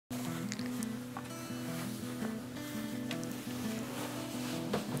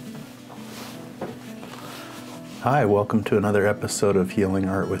Hi, welcome to another episode of Healing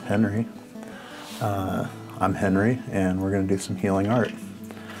Art with Henry. I'm Henry, and we're going to do some healing art.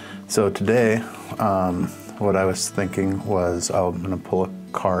 So today, what I was thinking was I'm going to pull a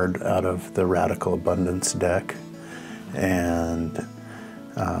card out of the Radical Abundance deck, and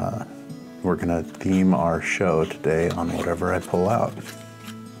we're going to theme our show today on whatever I pull out.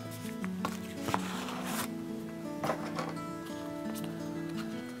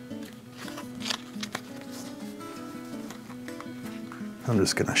 I'm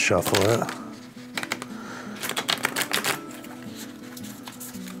just going to shuffle it.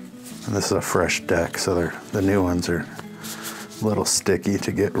 And this is a fresh deck, so the new ones are a little sticky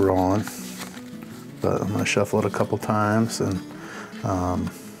to get rolling. But I'm going to shuffle it a couple times, and I'm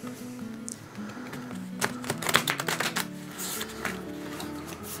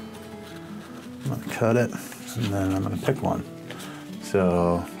going to cut it, and then I'm going to pick one.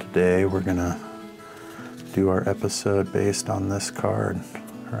 So today we're going to do our episode based on this card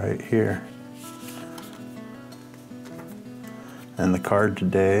right here. And the card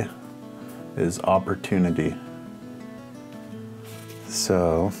today is Opportunity.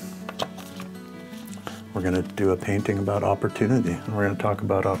 So we're going to do a painting about opportunity, and we're going to talk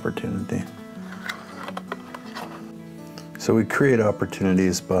about opportunity. So we create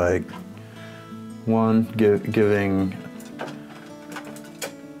opportunities by, one,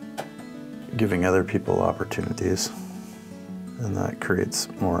 giving other people opportunities, and that creates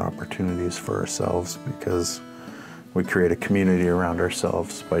more opportunities for ourselves because we create a community around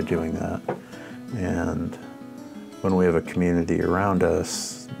ourselves by doing that. And when we have a community around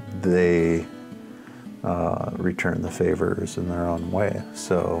us, they return the favors in their own way.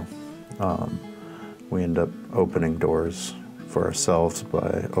 So we end up opening doors for ourselves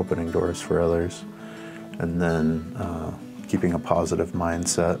by opening doors for others, and then keeping a positive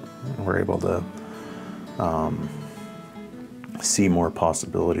mindset. We're able to see more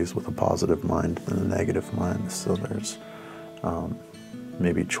possibilities with a positive mind than a negative mind. So there's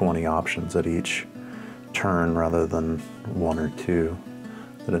maybe 20 options at each turn rather than one or two.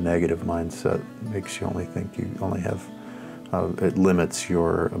 But a negative mindset makes you only think you only have, it limits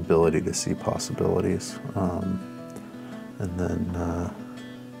your ability to see possibilities. And then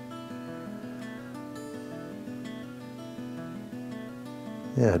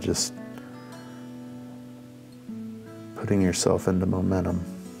yeah, just putting yourself into momentum,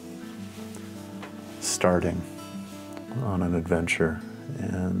 starting on an adventure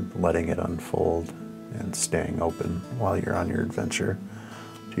and letting it unfold and staying open while you're on your adventure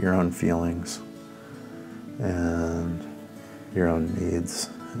to your own feelings and your own needs,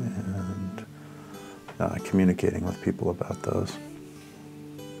 and communicating with people about those.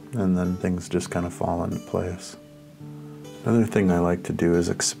 And then things just kind of fall into place. Another thing I like to do is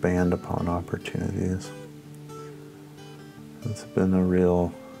expand upon opportunities. It's been a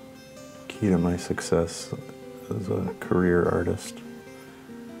real key to my success as a career artist.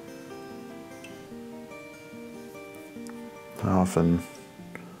 I often,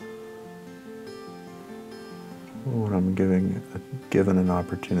 when I'm given an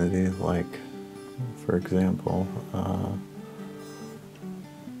opportunity, like, for example, I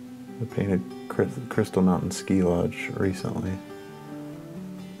painted Crystal Mountain Ski Lodge recently,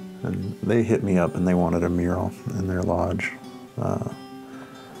 and they hit me up and they wanted a mural in their lodge.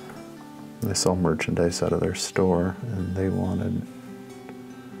 They sell merchandise out of their store, and they wanted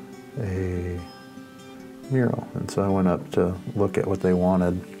a mural. And so I went up to look at what they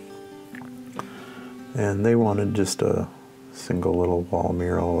wanted, and they wanted just a single little wall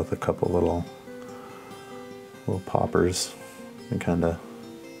mural with a couple little poppers and kind of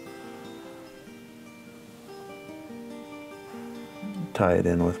tie it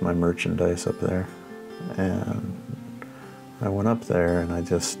in with my merchandise up there. And I went up there and I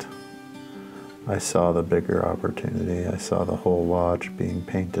saw the bigger opportunity. I saw the whole lodge being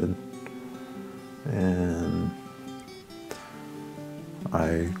painted, and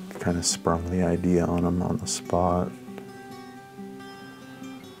I kind of sprung the idea on them on the spot.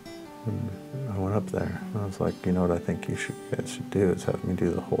 And I went up there and I was like, you know what I think you guys should do is have me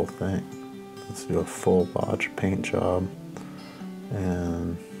do the whole thing. Let's do a full lodge paint job.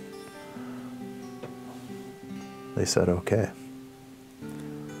 And they said okay.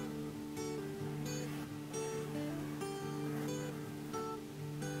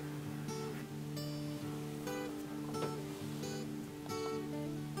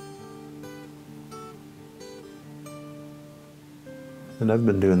 And I've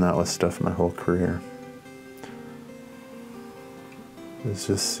been doing that with stuff my whole career. It's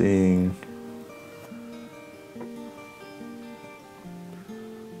just seeing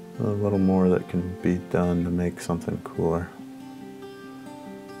a little more that can be done to make something cooler.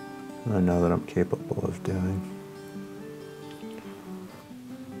 And I know that I'm capable of doing.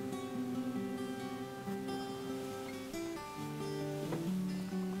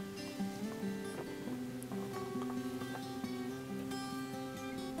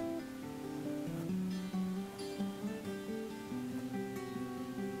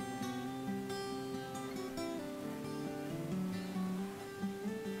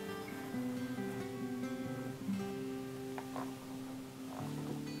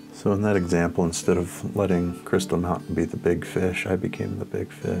 So in that example, instead of letting Crystal Mountain be the big fish, I became the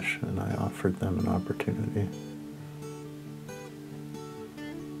big fish, and I offered them an opportunity.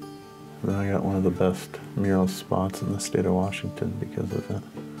 And then I got one of the best mural spots in the state of Washington because of it.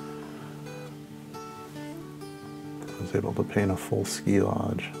 I was able to paint a full ski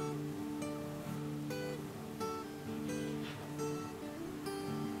lodge.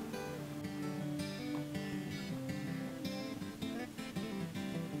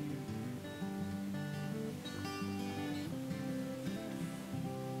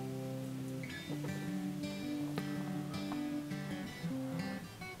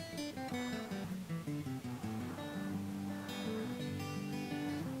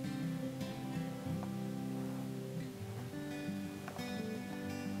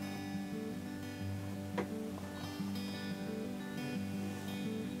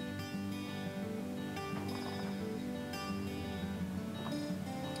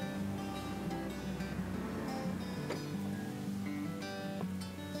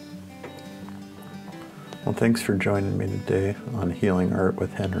 Well, thanks for joining me today on Healing Art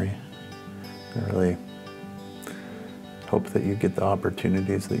with Henry. I really hope that you get the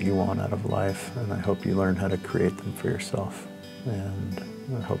opportunities that you want out of life, and I hope you learn how to create them for yourself. And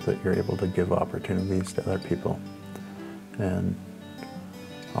I hope that you're able to give opportunities to other people. And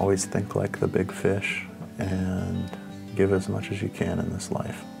always think like the big fish and give as much as you can in this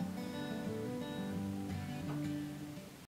life.